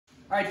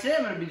All right, today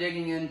I'm going to be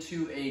digging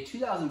into a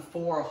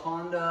 2004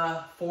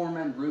 Honda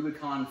Foreman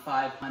Rubicon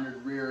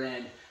 500 rear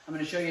end. I'm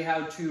going to show you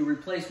how to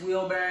replace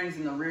wheel bearings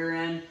in the rear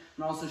end.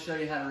 I'm going to also show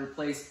you how to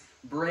replace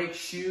brake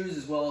shoes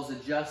as well as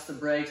adjust the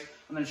brakes.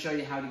 I'm going to show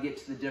you how to get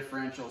to the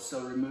differential,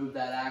 so remove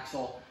that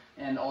axle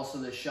and also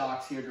the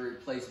shocks here to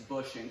replace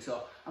bushing.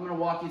 So I'm going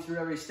to walk you through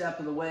every step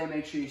of the way.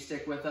 Make sure you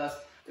stick with us.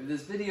 If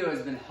this video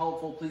has been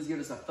helpful, please give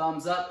us a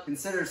thumbs up.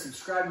 Consider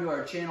subscribing to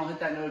our channel. Hit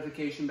that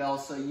notification bell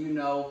so you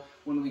know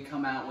when we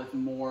come out with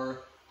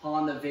more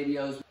Honda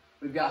videos.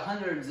 We've got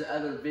hundreds of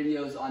other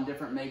videos on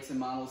different makes and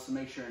models, so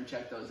make sure and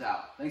check those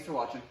out. Thanks for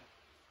watching.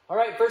 All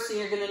right, first thing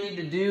you're going to need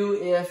to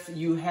do if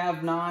you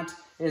have not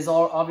is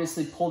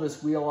obviously pull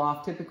this wheel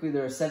off. Typically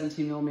they're a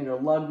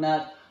 17mm lug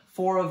nut.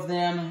 4 of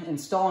them.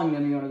 Installing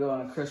them, you want to go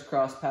in a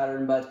crisscross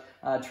pattern, but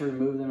to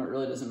remove them, it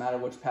really doesn't matter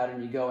which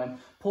pattern you go in.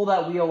 Pull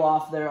that wheel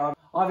off there.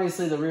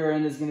 Obviously, the rear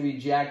end is going to be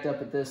jacked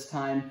up at this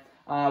time.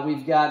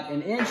 We've got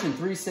an 1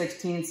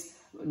 3/16"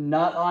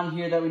 nut on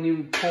here that we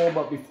need to pull,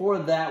 but before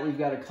that, we've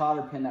got a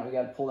cotter pin that we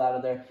got to pull out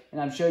of there. And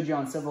I've showed you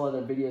on several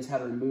other videos how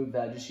to remove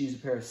that. Just use a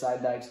pair of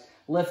side dikes.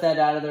 Lift that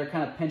out of there,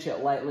 kind of pinch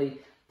it lightly,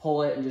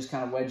 pull it, and just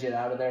kind of wedge it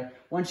out of there.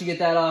 Once you get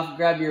that off,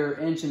 grab your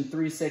 1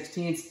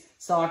 3/16"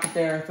 socket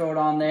there, throw it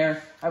on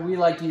there. We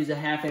like to use a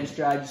 1/2 inch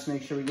drive just to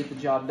make sure we get the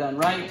job done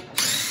right.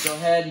 Go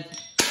ahead,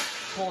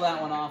 pull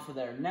that one off of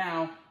there.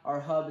 Now,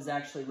 our hub is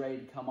actually ready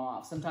to come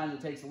off. Sometimes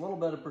it takes a little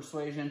bit of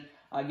persuasion.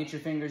 Get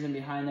your fingers in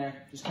behind there,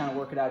 just kind of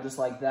work it out just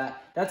like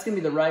that. That's gonna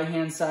be the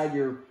right-hand side.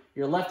 Your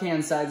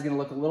left-hand side is gonna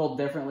look a little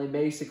differently.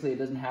 Basically, it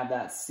doesn't have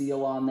that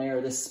seal on there,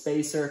 this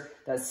spacer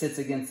that sits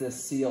against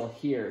this seal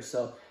here.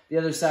 So the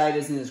other side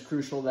isn't as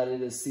crucial that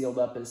it is sealed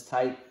up as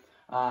tight.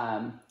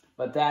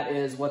 But that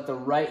is what the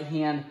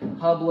right-hand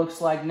hub looks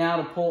like. Now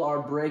to pull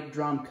our brake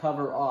drum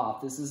cover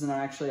off. This isn't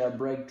actually our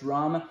brake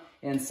drum.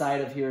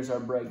 Inside of here is our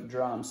brake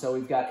drum. So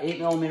we've got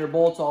 8mm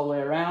bolts all the way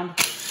around.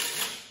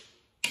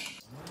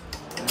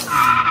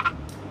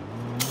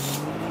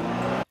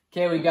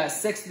 Okay, we've got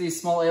 6 of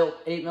these small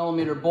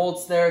 8mm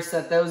bolts there.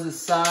 Set those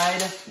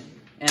aside.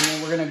 And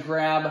then we're gonna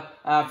grab,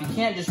 if you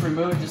can't just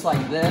remove it just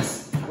like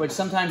this, which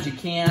sometimes you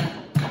can,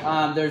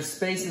 there's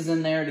spaces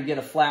in there to get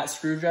a flat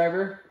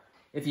screwdriver.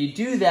 If you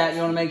do that, you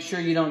wanna make sure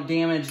you don't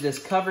damage this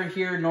cover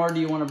here, nor do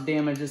you wanna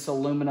damage this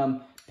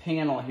aluminum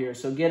panel here.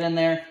 So get in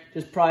there,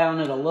 just pry on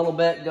it a little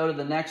bit, go to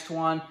the next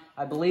one.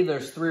 I believe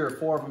there's 3 or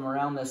 4 of them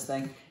around this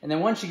thing. And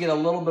then once you get a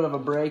little bit of a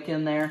break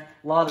in there,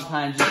 a lot of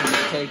times you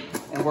can take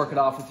and work it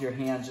off with your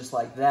hands just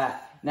like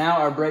that. Now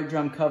our brake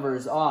drum cover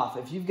is off.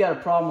 If you've got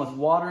a problem with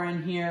water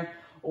in here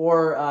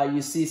or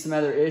you see some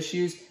other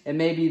issues, it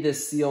may be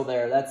this seal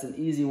there. That's an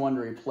easy one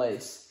to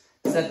replace.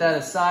 Set that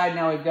aside.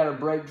 Now we've got our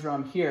brake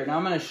drum here. Now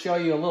I'm going to show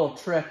you a little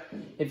trick.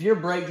 If your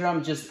brake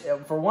drum just,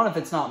 for one, if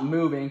it's not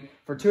moving,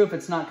 for 2, if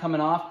it's not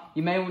coming off,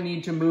 you may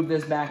need to move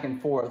this back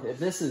and forth. If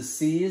this is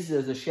seized,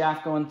 there's a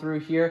shaft going through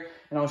here,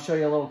 and I'll show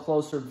you a little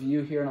closer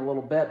view here in a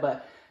little bit,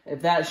 but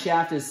if that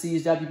shaft is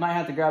seized up, you might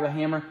have to grab a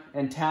hammer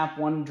and tap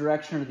one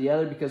direction or the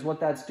other, because what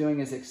that's doing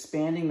is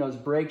expanding those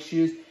brake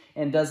shoes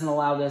and doesn't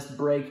allow this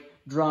brake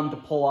drum to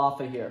pull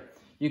off of here.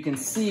 You can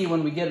see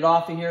when we get it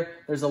off of here,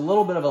 there's a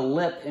little bit of a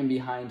lip in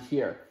behind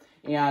here.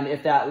 And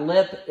if that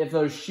lip, if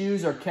those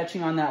shoes are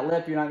catching on that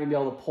lip, you're not gonna be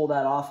able to pull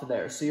that off of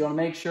there. So you wanna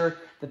make sure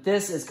that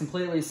this is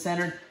completely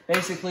centered.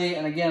 Basically,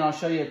 and again, I'll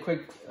show you a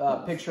quick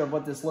picture of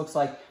what this looks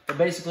like, but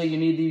basically you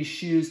need these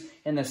shoes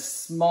in the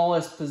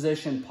smallest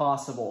position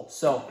possible.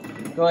 So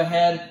go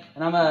ahead,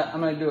 and I'm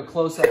gonna do a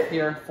close-up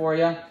here for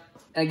you.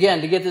 And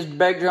again, to get this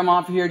brake drum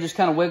off of here, just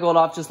kind of wiggle it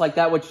off just like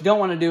that. What you don't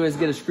wanna do is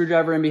get a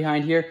screwdriver in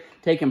behind here,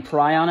 take and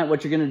pry on it.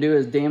 What you're gonna do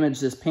is damage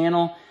this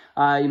panel.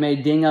 You may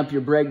ding up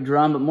your brake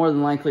drum, but more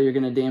than likely you're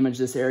gonna damage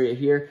this area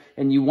here,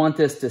 and you want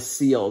this to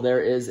seal.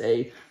 There is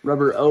a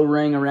rubber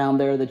O-ring around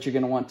there that you're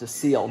gonna want to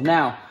seal.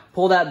 Now,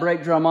 pull that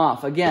brake drum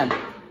off. Again,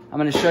 I'm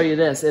gonna show you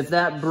this. If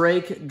that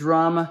brake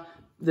drum,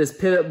 this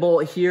pivot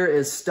bolt here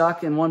is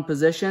stuck in one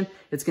position,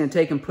 it's gonna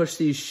take and push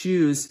these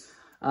shoes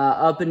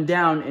up and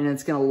down, and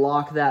it's gonna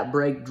lock that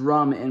brake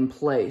drum in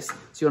place. So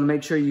you wanna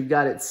make sure you've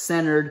got it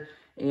centered,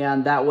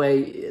 and that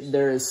way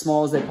they're as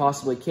small as they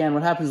possibly can.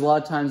 What happens a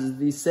lot of times is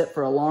these sit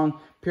for a long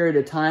period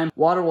of time.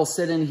 Water will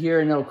sit in here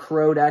and it'll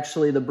corrode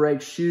actually the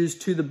brake shoes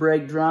to the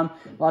brake drum.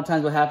 A lot of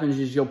times what happens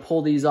is you'll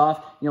pull these off,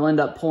 and you'll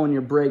end up pulling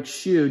your brake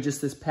shoe,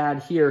 just this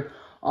pad here,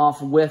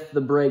 off with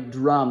the brake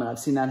drum. And I've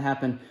seen that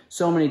happen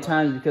so many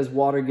times because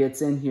water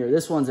gets in here.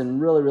 This one's in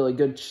really, really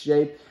good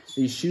shape.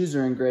 These shoes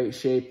are in great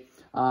shape.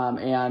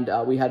 And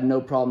we had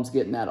no problems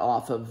getting that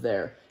off of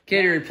there.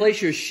 Okay, to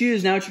replace your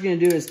shoes, now what you're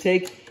gonna do is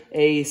take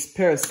a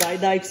pair of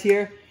side dikes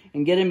here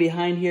and get in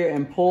behind here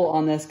and pull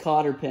on this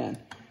cotter pin.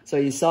 So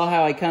you saw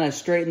how I kind of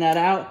straightened that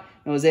out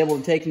and was able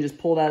to take and just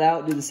pull that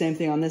out. Do the same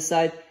thing on this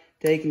side.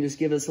 Take and just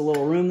give us a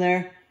little room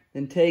there.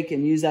 Then take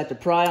and use that to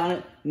pry on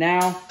it.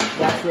 Now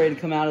that's ready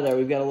to come out of there.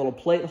 We've got a little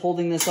plate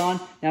holding this on.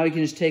 Now we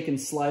can just take and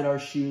slide our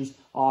shoes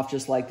off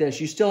just like this.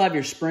 You still have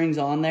your springs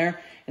on there,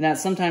 and that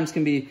sometimes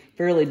can be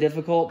fairly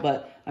difficult,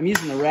 but I'm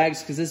using the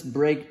rags because this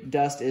brake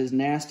dust is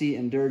nasty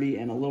and dirty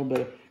and a little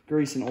bit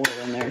grease and oil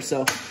in there.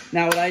 So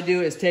now what I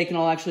do is take, and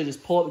I'll actually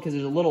just pull it because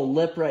there's a little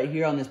lip right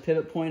here on this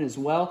pivot point as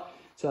well.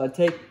 So I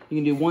take, you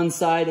can do one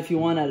side if you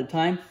want at a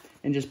time,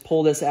 and just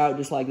pull this out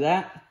just like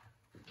that.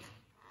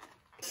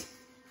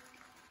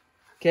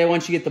 Okay,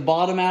 once you get the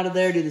bottom out of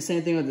there, do the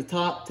same thing with the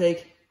top.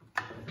 Take.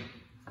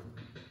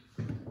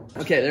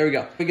 Okay, there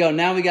we go.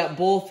 Now we got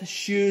both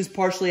shoes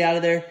partially out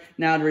of there.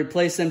 Now to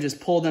replace them, just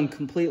pull them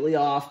completely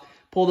off.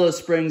 Pull those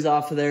springs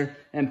off of there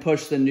and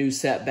push the new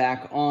set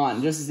back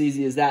on. Just as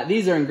easy as that.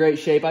 These are in great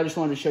shape. I just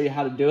wanted to show you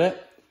how to do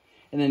it.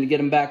 And then to get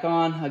them back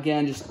on,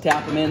 again, just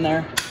tap them in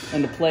there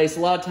into place. A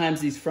lot of times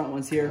these front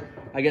ones here,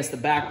 I guess the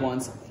back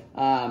ones,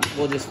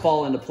 will just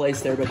fall into place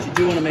there. But you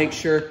do want to make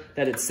sure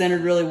that it's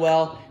centered really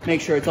well.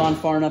 Make sure it's on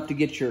far enough to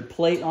get your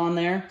plate on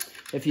there.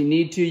 If you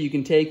need to, you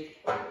can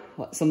take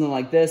something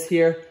like this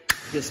here.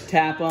 Just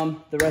tap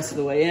them the rest of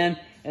the way in.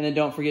 And then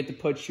don't forget to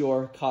put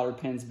your cotter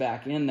pins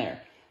back in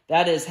there.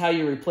 That is how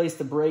you replace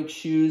the brake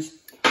shoes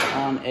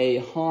on a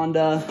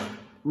Honda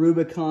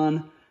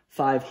Rubicon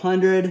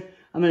 500.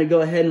 I'm going to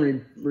go ahead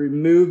and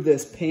remove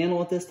this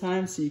panel at this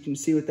time so you can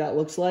see what that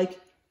looks like.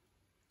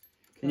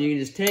 And you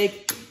can just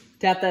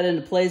tap that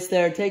into place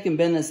there, take and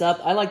bend this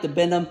up. I like to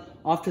bend them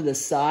off to the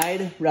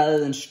side rather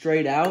than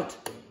straight out.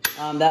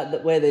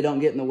 That way they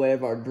don't get in the way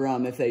of our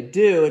drum. If they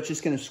do, it's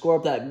just going to score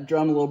up that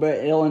drum a little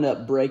bit. It'll end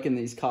up breaking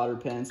these cotter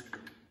pins.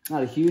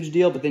 Not a huge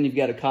deal, but then you've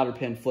got a cotter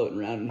pin floating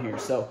around in here.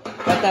 So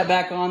got that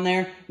back on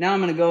there. Now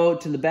I'm going to go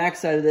to the back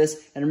side of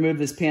this and remove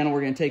this panel.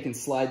 We're going to take and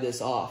slide this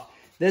off.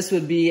 This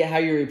would be how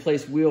you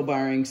replace wheel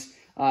bearings.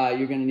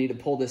 You're going to need to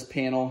pull this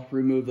panel,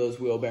 remove those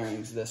wheel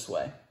bearings this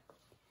way.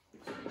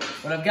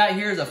 What I've got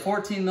here is a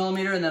 14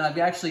 millimeter, and then I've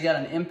actually got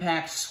an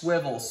impact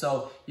swivel.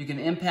 So you can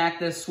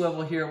impact this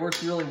swivel here. It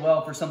works really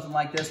well for something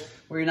like this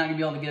where you're not going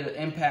to be able to get an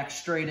impact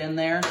straight in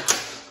there.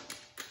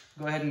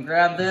 Go ahead and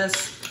grab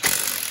this.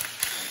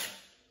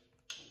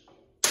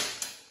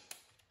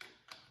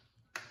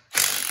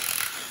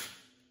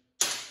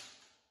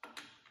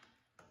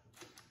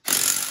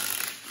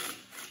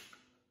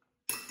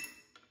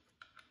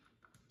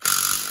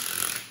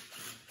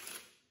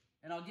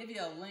 And I'll give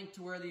you a link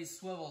to where these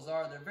swivels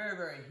are. They're very,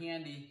 very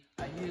handy.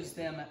 I use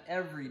them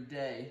every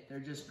day. They're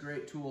just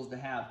great tools to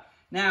have.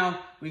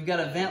 Now, we've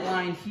got a vent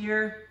line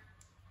here.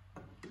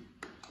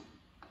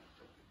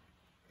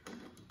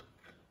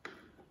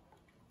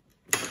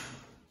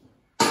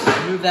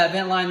 Remove that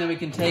vent line, then we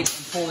can take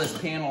and pull this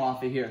panel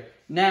off of here.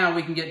 Now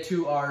we can get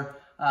to our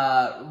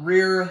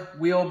rear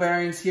wheel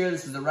bearings here.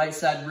 This is the right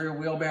side rear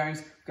wheel bearings.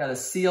 We've got a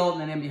seal,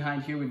 and then in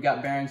behind here we've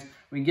got bearings.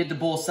 We can get to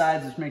both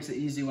sides, which makes it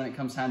easy when it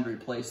comes time to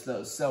replace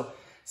those. So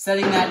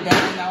setting that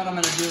down, now what I'm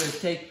going to do is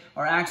take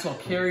our axle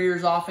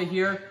carriers off of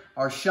here,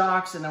 our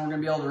shocks, and then we're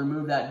going to be able to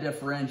remove that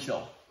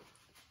differential.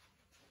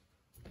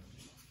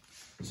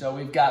 So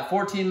we've got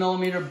 14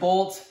 millimeter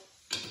bolts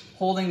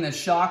holding the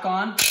shock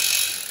on.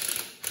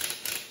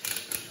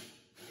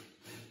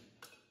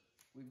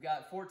 We've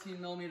got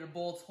 14 millimeter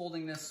bolts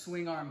holding this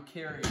swing arm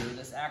carrier,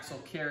 this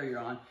axle carrier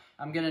on.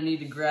 I'm going to need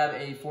to grab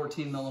a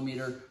 14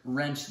 millimeter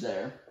wrench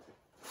there.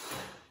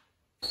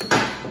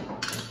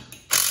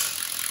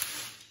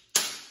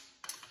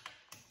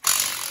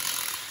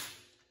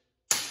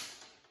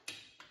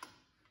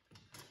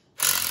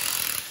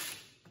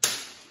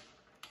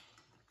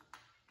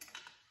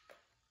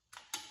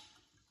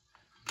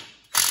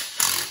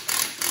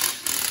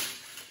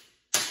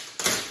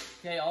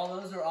 Okay, all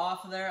those are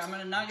off of there.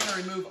 I'm not going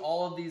to remove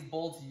all of these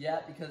bolts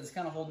yet because it's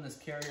kind of holding this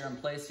carrier in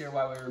place here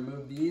while we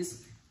remove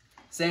these.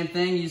 Same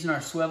thing, using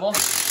our swivel.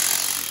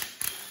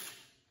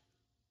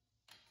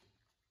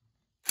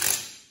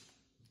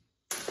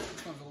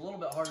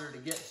 Harder to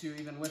get to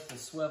even with the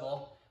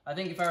swivel. I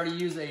think if I were to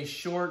use a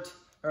short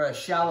or a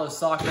shallow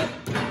socket,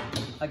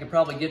 I could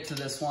probably get to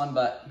this one,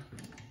 but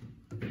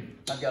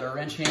I've got a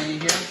wrench handy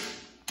here.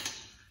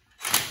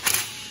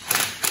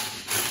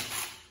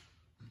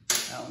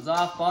 That one's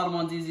off. Bottom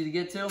one's easy to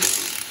get to.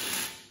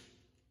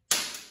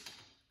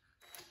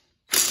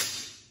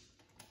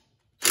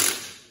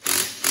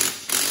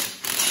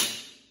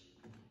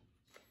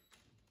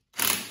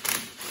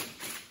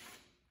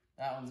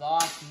 That one's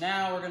off.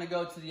 Now we're going to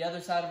go to the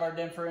other side of our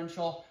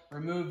differential,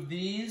 remove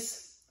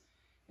these,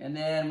 and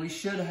then we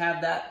should have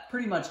that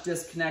pretty much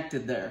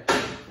disconnected there.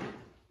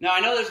 Now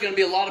I know there's going to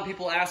be a lot of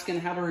people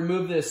asking how to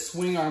remove this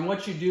swing arm.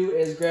 What you do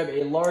is grab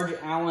a large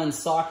Allen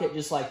socket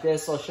just like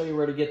this. I'll show you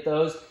where to get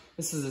those.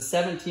 This is a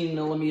 17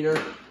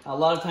 millimeter. A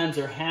lot of times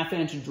they're 1/2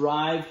 inch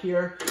drive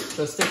here,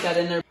 so stick that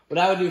in there. What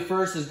I would do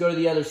first is go to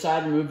the other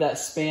side, remove that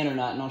spanner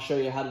nut, and I'll show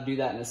you how to do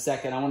that in a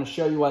second. I want to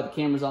show you while the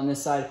camera's on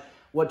this side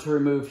what to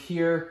remove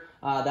here.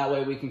 That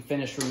way we can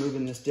finish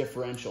removing this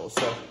differential.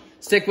 So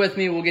stick with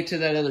me, we'll get to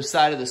that other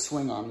side of the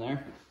swing arm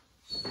there.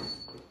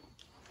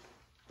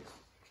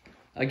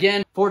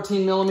 Again,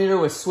 14 millimeter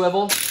with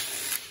swivel.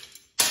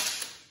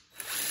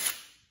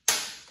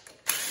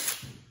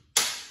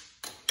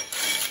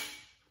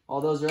 All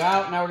those are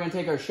out. Now we're going to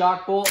take our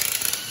shock bolt,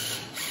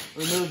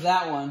 remove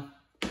that one.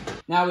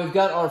 Now we've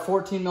got our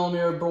 14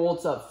 millimeter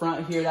bolts up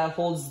front here. That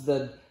holds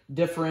the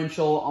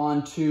differential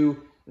onto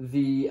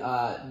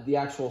the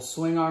actual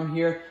swing arm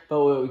here.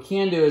 But what we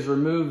can do is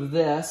remove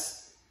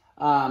this,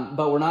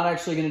 but we're not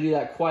actually going to do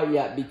that quite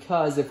yet,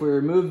 because if we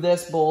remove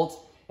this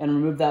bolt and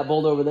remove that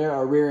bolt over there,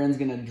 our rear end's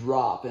going to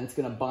drop and it's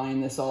going to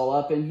bind this all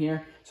up in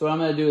here. So what I'm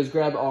going to do is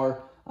grab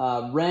our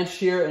wrench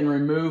here and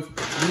remove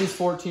these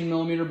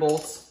 14mm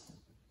bolts.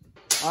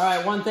 All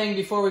right, one thing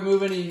before we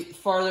move any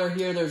farther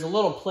here, there's a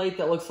little plate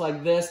that looks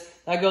like this.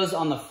 That goes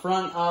on the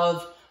front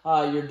of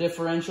your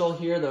differential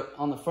here,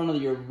 on the front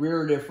of your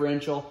rear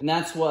differential, and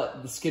that's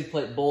what the skid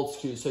plate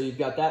bolts to. So you've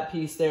got that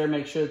piece there.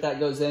 Make sure that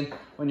goes in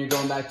when you're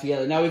going back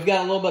together. Now we've got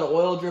a little bit of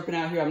oil dripping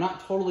out here. I'm not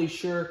totally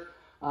sure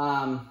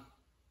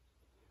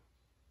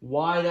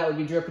why that would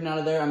be dripping out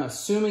of there. I'm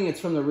assuming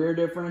it's from the rear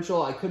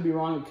differential. I could be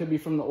wrong. It could be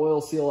from the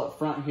oil seal up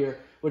front here,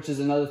 which is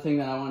another thing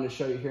that I wanted to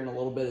show you here in a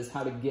little bit, is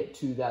how to get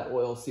to that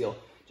oil seal.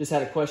 Just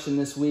had a question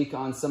this week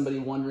on somebody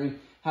wondering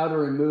how to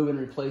remove and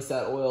replace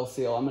that oil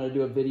seal. I'm going to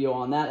do a video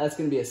on that. That's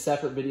going to be a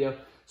separate video,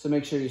 so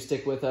make sure you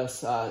stick with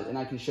us and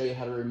I can show you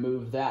how to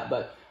remove that.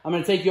 But I'm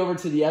going to take you over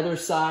to the other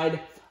side.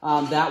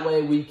 That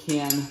way we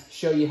can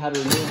show you how to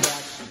remove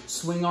that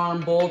swing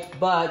arm bolt.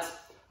 But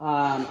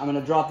I'm going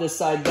to drop this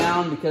side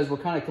down because we're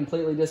kind of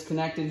completely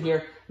disconnected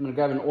here. I'm going to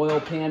grab an oil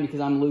pan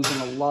because I'm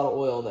losing a lot of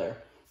oil there.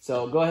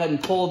 So go ahead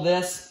and pull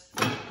this.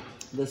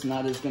 This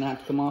nut is going to have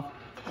to come off.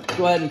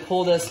 Go ahead and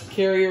pull this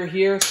carrier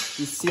here.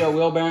 You see our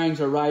wheel bearings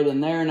are right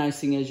in there.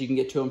 Nice thing is you can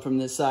get to them from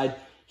this side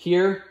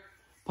here.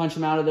 Punch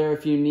them out of there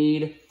if you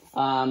need.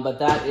 But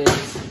that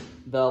is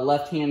the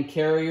left-hand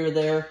carrier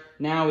there.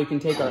 Now we can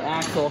take our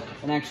axle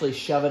and actually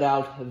shove it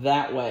out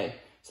that way.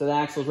 So the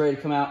axle's ready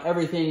to come out.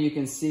 Everything you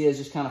can see is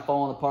just kind of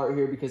falling apart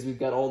here because we've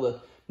got all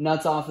the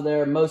nuts off of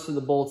there. Most of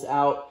the bolts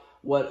out.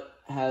 What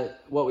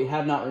we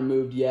have not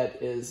removed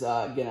yet is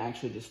going to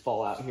actually just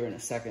fall out here in a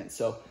second.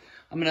 So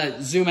I'm going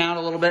to zoom out a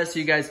little bit so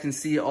you guys can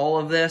see all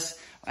of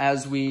this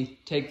as we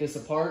take this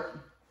apart.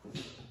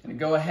 I'm going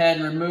to go ahead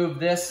and remove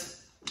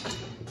this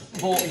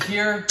bolt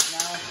here.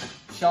 Now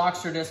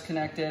shocks are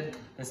disconnected.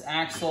 This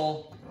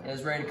axle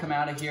is ready to come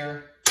out of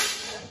here.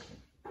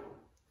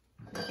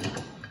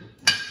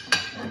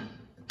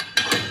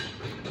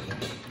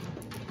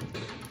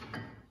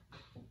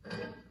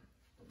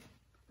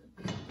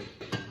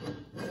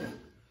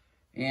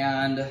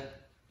 And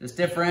this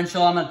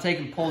differential, I'm going to take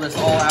and pull this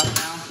all out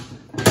now.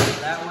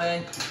 That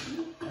way.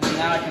 And then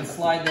now I can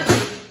slide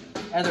this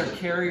other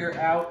carrier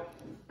out.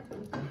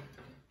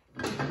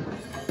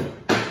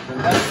 The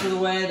rest of the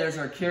way, there's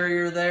our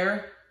carrier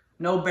there.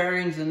 No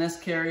bearings in this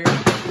carrier.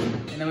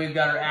 And then we've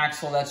got our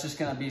axle that's just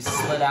going to be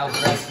slid out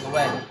the rest of the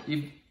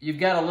way. You've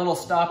got a little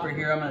stopper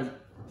here.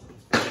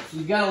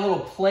 You've got a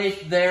little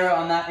plate there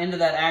on that end of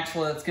that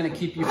axle that's going to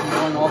keep you from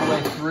going all the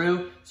way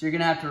through. So you're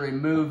going to have to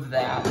remove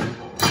that.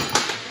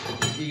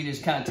 You can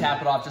just kind of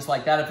tap it off just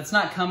like that. If it's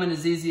not coming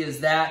as easy as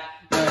that,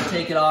 you're going to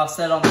take it off,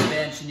 set it on the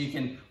bench, and you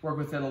can work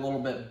with it a little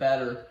bit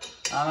better.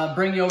 I'm going to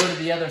bring you over to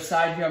the other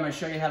side here. I'm going to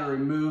show you how to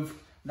remove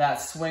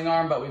that swing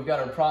arm, but we've got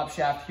our prop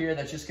shaft here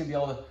that's just going to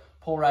be able to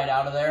pull right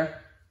out of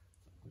there.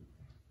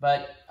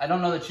 But I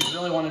don't know that you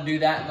really want to do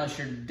that unless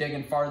you're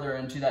digging farther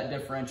into that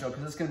differential,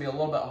 because it's going to be a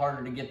little bit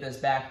harder to get this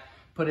back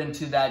put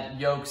into that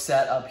yoke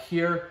set up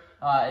here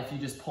if you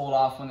just pull it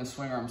off when the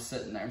swing arm's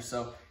sitting there.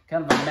 So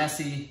kind of a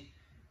messy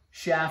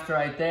shaft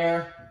right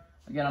there.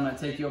 Again, I'm going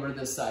to take you over to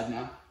this side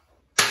now.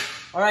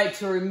 All right,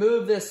 to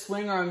remove this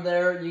swing arm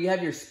there, you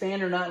have your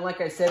spanner nut. And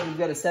like I said, we've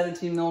got a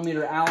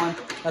 17mm Allen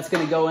that's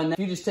going to go in there. If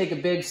you just take a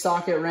big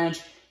socket wrench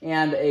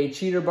and a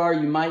cheater bar,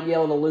 you might be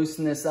able to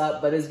loosen this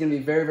up, but it's going to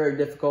be very, very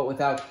difficult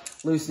without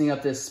loosening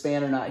up this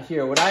spanner nut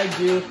here. What I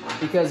do,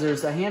 because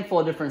there's a handful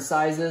of different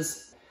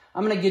sizes,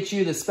 I'm going to get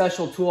you the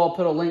special tool. I'll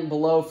put a link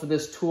below for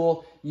this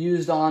tool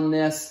used on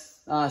this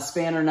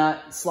spanner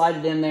nut. Slide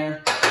it in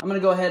there. I'm going to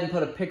go ahead and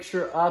put a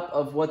picture up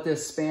of what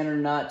this spanner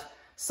nut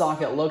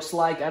socket looks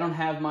like. I don't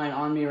have mine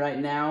on me right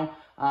now,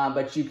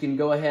 but you can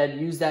go ahead,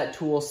 use that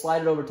tool,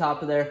 slide it over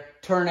top of there,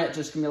 turn it,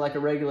 just going to be like a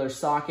regular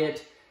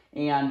socket,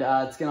 and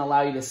it's going to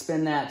allow you to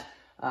spin that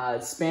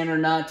spanner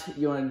nut.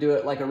 You want to do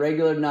it like a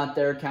regular nut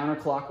there,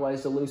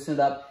 counterclockwise to loosen it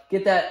up.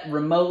 Get that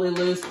remotely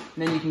loose,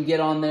 and then you can get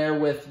on there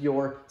with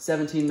your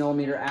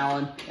 17mm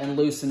Allen and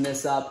loosen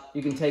this up.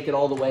 You can take it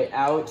all the way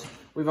out.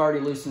 We've already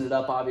loosened it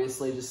up,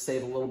 obviously, just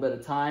save a little bit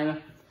of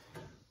time.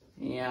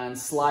 And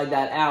slide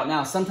that out.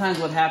 Now, sometimes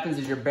what happens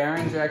is your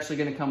bearings are actually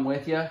going to come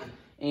with you,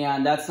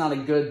 and that's not a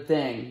good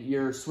thing.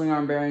 Your swing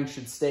arm bearings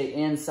should stay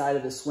inside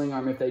of the swing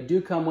arm. If they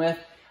do come with,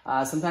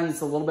 sometimes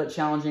it's a little bit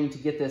challenging to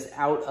get this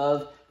out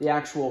of the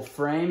actual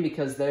frame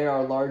because they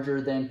are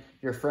larger than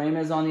your frame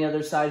is on the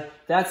other side.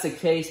 If that's the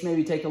case,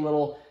 maybe take a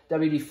little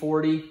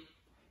WD-40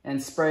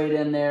 and spray it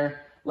in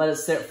there. Let it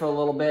sit for a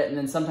little bit, and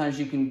then sometimes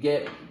you can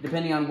get,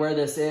 depending on where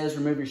this is,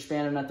 remove your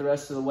spanner nut the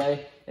rest of the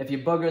way. If you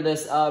booger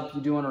this up,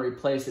 you do want to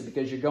replace it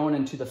because you're going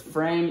into the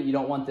frame. You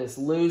don't want this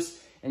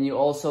loose, and you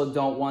also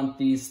don't want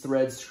these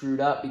threads screwed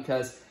up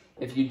because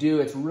if you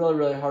do, it's really,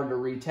 really hard to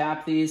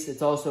retap these.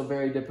 It's also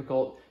very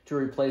difficult to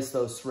replace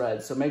those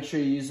threads. So make sure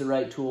you use the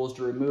right tools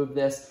to remove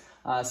this.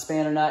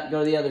 spanner nut, go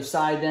to the other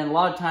side. Then a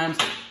lot of times,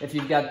 if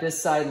you've got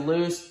this side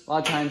loose, a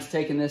lot of times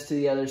taking this to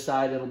the other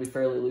side, it'll be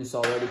fairly loose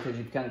already because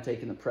you've kind of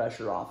taken the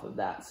pressure off of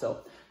that. So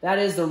that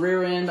is the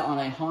rear end on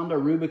a Honda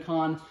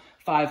Rubicon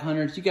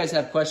 500. If you guys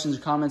have questions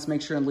or comments,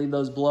 make sure and leave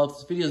those below. If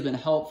this video has been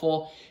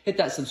helpful, hit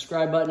that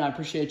subscribe button. I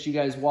appreciate you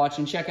guys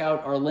watching. Check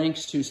out our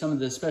links to some of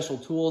the special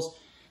tools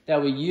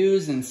that we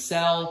use and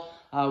sell.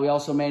 We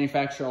also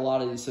manufacture a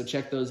lot of these, so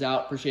check those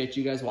out. Appreciate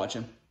you guys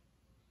watching.